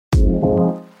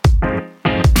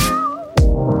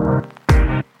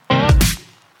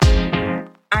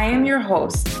I am your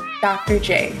host, Dr.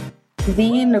 J,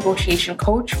 the negotiation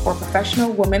coach for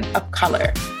professional women of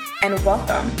color, and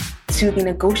welcome to the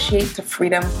Negotiate to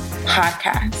Freedom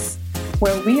podcast,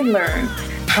 where we learn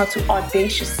how to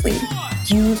audaciously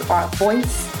use our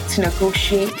voice to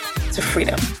negotiate to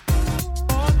freedom.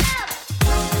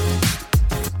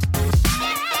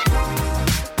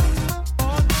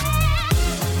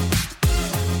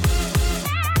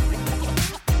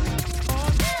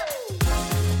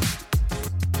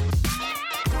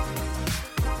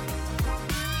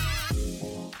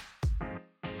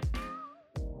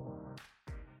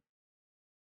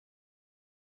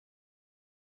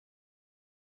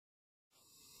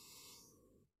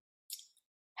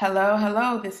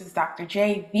 Hello. This is Dr.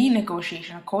 J, the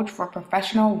negotiation coach for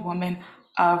professional women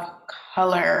of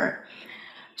color.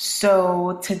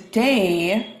 So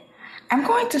today, I'm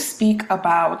going to speak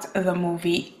about the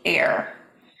movie Air.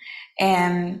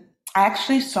 And I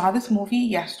actually saw this movie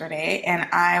yesterday, and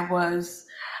I was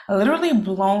literally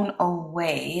blown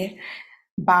away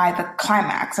by the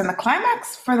climax. And the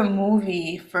climax for the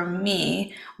movie for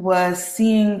me was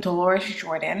seeing Deloris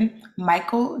Jordan,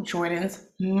 Michael Jordan's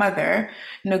mother,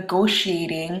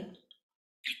 negotiating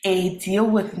a deal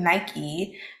with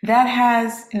Nike that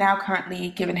has now currently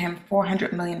given him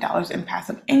 $400 million in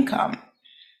passive income.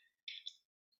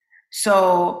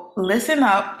 So listen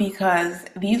up, because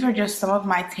these are just some of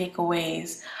my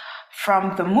takeaways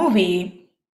from the movie,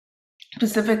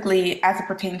 specifically as it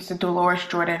pertains to Deloris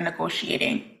Jordan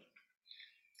negotiating.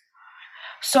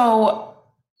 So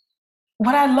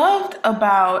what I loved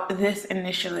about this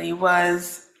initially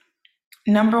was,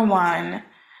 number one,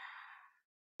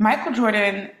 Michael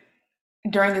Jordan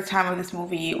during the time of this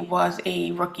movie was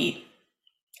a rookie.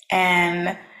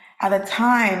 And at the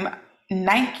time,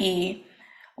 Nike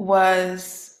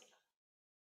was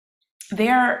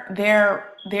their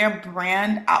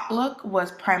brand outlook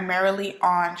was primarily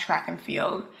on track and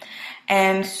field.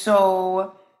 And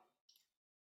so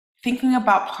thinking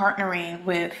about partnering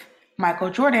with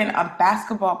Michael Jordan, a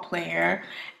basketball player,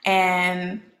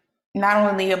 and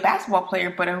not only a basketball player,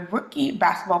 but a rookie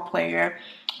basketball player,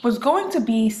 was going to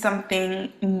be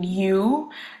something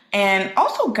new and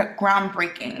also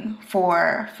groundbreaking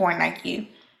for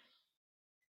Nike.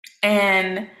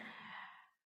 And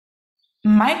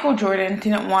Michael Jordan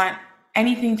didn't want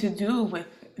anything to do with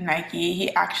Nike.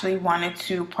 He actually wanted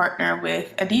to partner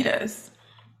with Adidas.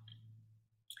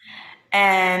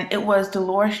 And it was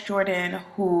Deloris Jordan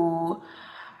who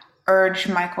urged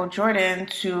Michael Jordan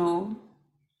to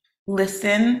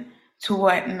listen to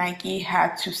what Nike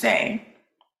had to say.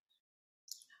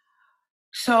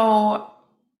 So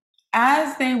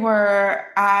as they were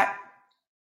at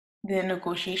the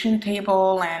negotiation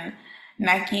table and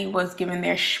Nike was giving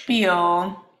their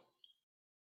spiel,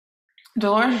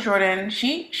 Deloris Jordan,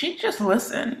 she just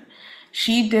listened.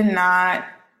 She did not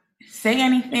say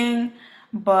anything,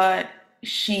 but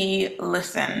she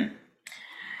listened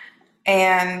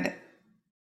and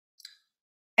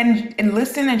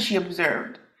listened, and she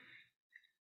observed.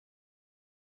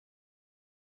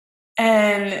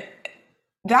 And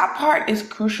that part is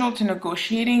crucial to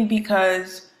negotiating,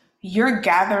 because you're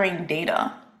gathering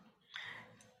data.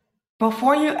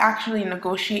 Before you actually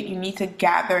negotiate, you need to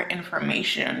gather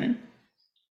information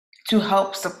to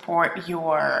help support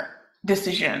your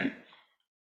decision.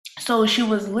 So she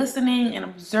was listening and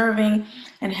observing,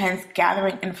 and hence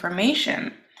gathering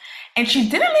information. And she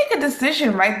didn't make a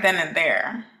decision right then and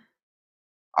there.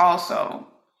 Also,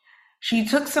 she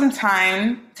took some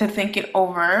time to think it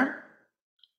over.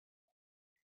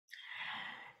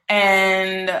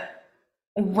 And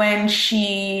when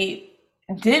she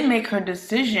did make her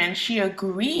decision, she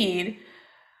agreed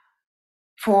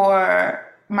for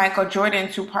Michael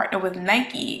Jordan to partner with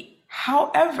Nike.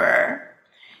 However,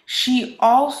 she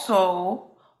also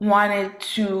wanted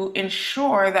to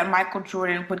ensure that Michael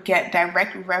Jordan would get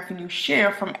direct revenue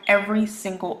share from every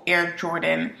single Air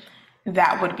Jordan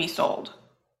that would be sold.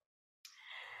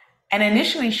 And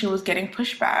initially she was getting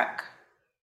pushback.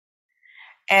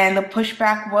 And the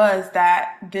pushback was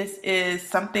that this is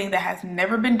something that has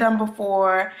never been done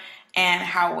before, and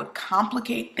how it would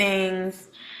complicate things.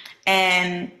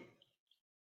 And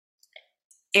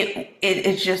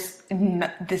it's just,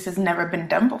 this has never been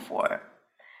done before.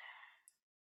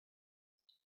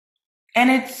 And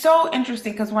it's so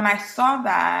interesting, because when I saw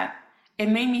that, it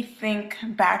made me think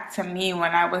back to me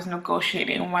when I was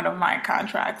negotiating one of my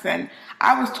contracts, and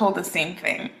I was told the same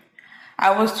thing.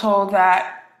 I was told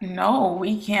that, no,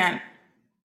 we can't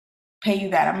pay you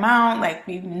that amount. Like,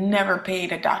 we've never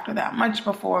paid a doctor that much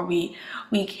before. We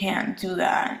can't do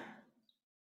that.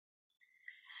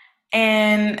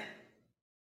 And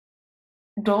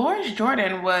Deloris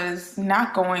Jordan was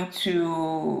not going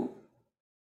to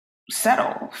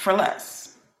settle for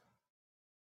less.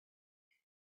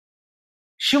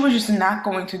 She was just not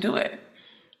going to do it.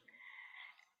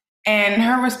 And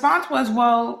her response was,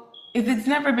 well, if it's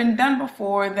never been done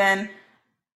before, then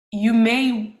you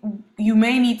may you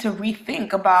may need to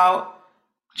rethink about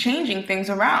changing things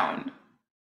around.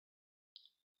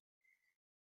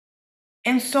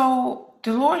 And so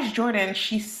Deloris Jordan,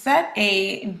 she set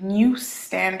a new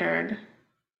standard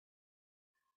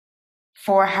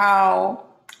for how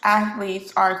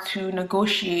athletes are to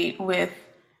negotiate with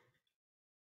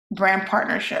brand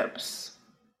partnerships.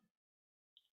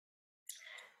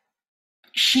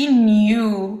 She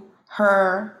knew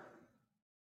her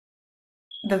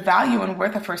the value and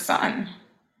worth of her son.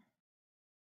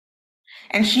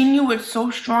 And she knew it so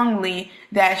strongly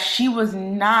that she was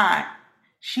not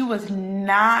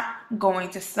going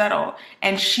to settle.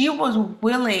 And she was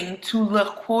willing to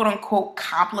look quote unquote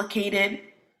complicated.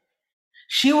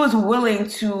 She was willing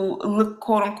to look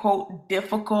quote unquote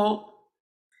difficult.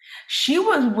 She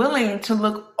was willing to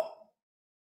look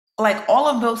like all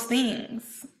of those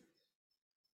things.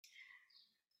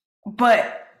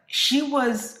 But she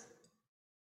was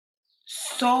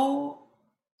so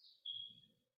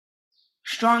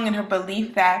strong in her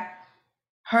belief that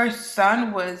her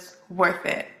son was worth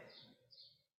it.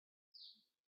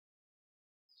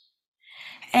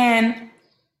 And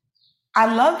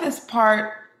I love this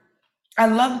part. I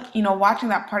love, watching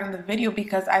that part in the video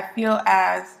because I feel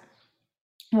as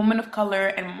women of color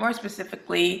and more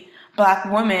specifically Black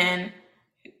women,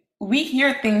 we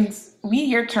hear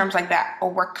terms like that, or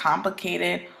we're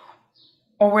complicated,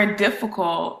 or we're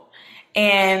difficult.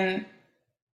 And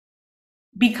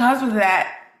because of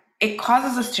that, it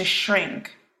causes us to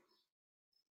shrink.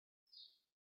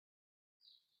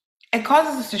 It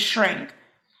causes us to shrink.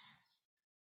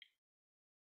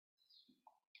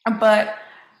 But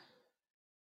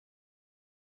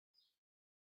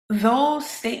those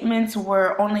statements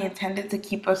were only intended to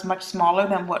keep us much smaller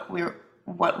than what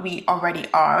we already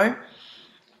are.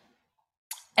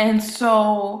 And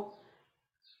so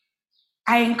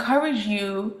I encourage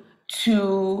you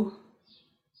to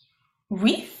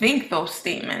rethink those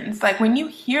statements. Like when you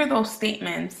hear those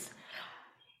statements,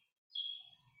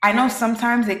 I know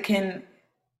sometimes it can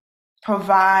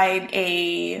provide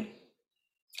a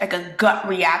gut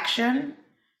reaction,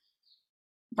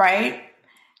 right?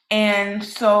 And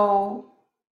so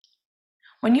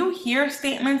when you hear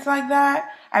statements like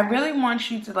that, I really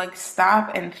want you to like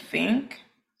stop and think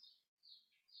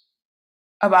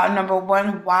about number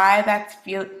one, why that's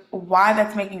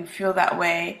making you feel that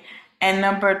way, and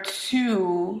number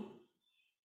two,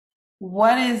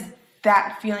 what is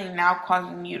that feeling now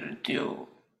causing you to do?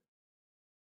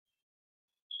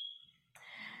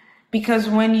 Because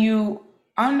when you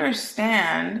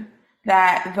understand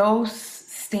that those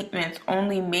statements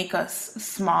only make us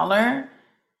smaller,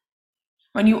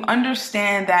 when you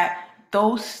understand that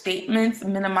those statements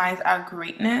minimize our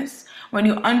greatness, when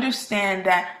you understand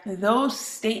that those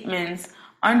statements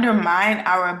undermine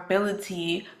our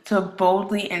ability to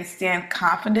boldly and stand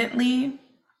confidently,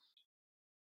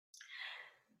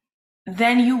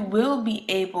 then you will be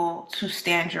able to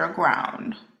stand your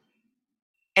ground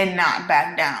and not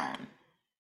back down.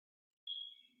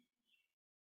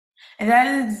 And that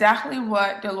is exactly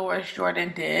what Deloris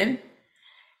Jordan did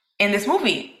in this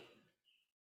movie.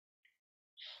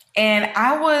 And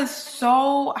I was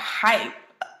so hyped.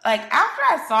 Like after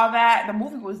I saw that, the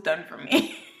movie was done for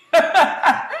me.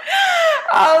 I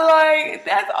was like,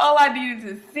 that's all I needed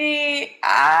to see.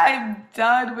 I'm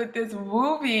done with this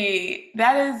movie.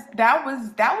 That was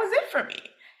it for me.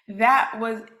 That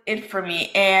was it for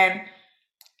me. And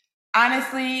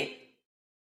honestly,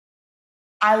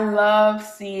 I love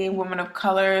seeing women of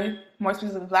color, more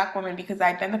specifically Black women, because I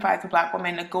identify as a Black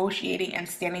woman negotiating and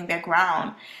standing their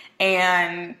ground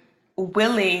and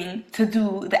willing to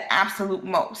do the absolute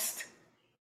most.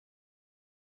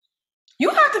 You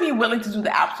have to be willing to do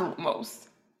the absolute most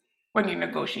when you're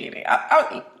negotiating.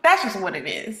 That's just what it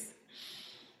is.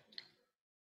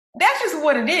 That's just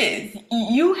what it is.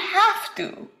 You have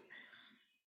to.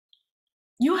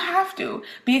 You have to.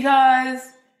 Because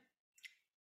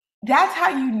that's how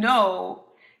you know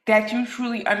that you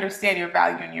truly understand your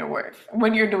value and your worth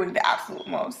when you're doing the absolute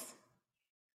most.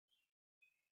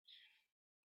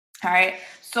 All right.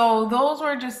 So those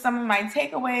were just some of my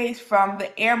takeaways from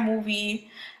the Air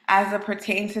movie as it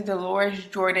pertains to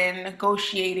Deloris Jordan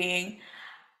negotiating.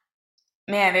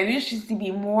 Man, there needs to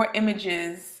be more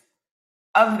images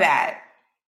of that.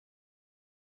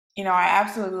 I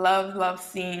absolutely love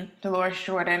seeing Deloris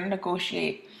Jordan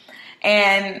negotiate.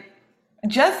 And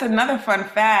Just another fun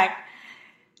fact,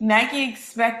 Nike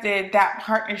expected that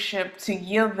partnership to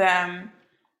yield them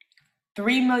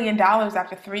 $3 million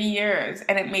after 3 years,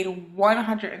 and it made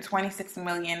 126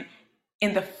 million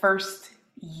in the first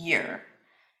year.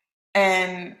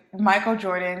 And Michael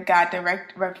Jordan got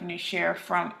direct revenue share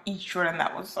from each Jordan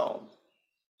that was sold.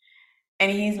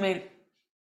 And he's made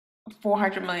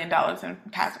 $400 million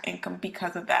in passive income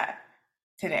because of that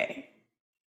today.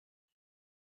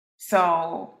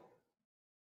 So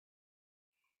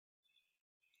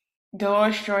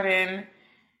Deloris Jordan,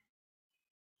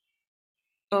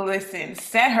 listen,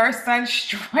 set her son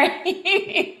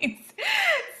straight.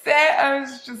 Set her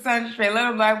son straight.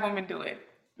 Let a black woman do it.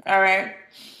 All right.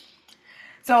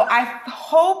 So I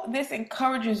hope this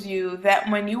encourages you that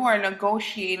when you are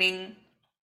negotiating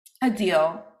a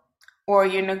deal or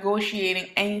you're negotiating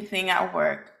anything at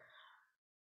work,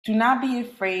 do not be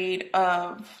afraid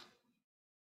of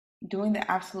doing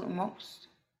the absolute most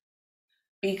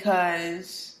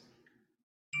because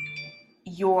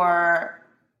you're,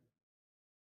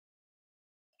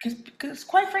 because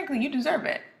quite frankly, you deserve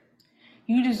it.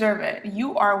 You deserve it.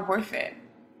 You are worth it.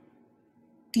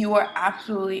 You are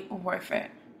absolutely worth it.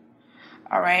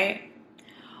 All right.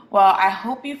 Well, I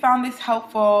hope you found this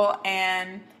helpful.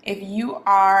 And if you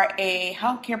are a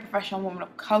healthcare professional woman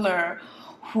of color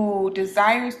who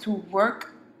desires to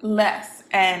work less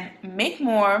and make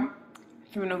more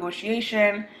through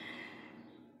negotiation,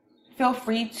 feel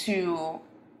free to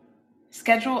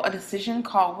schedule a decision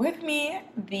call with me.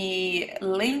 The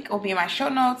link will be in my show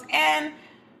notes, and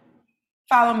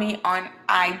follow me on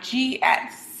IG at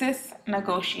Sis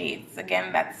Negotiates.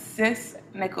 Again, that's Sis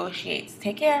Negotiates.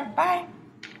 Take care. Bye.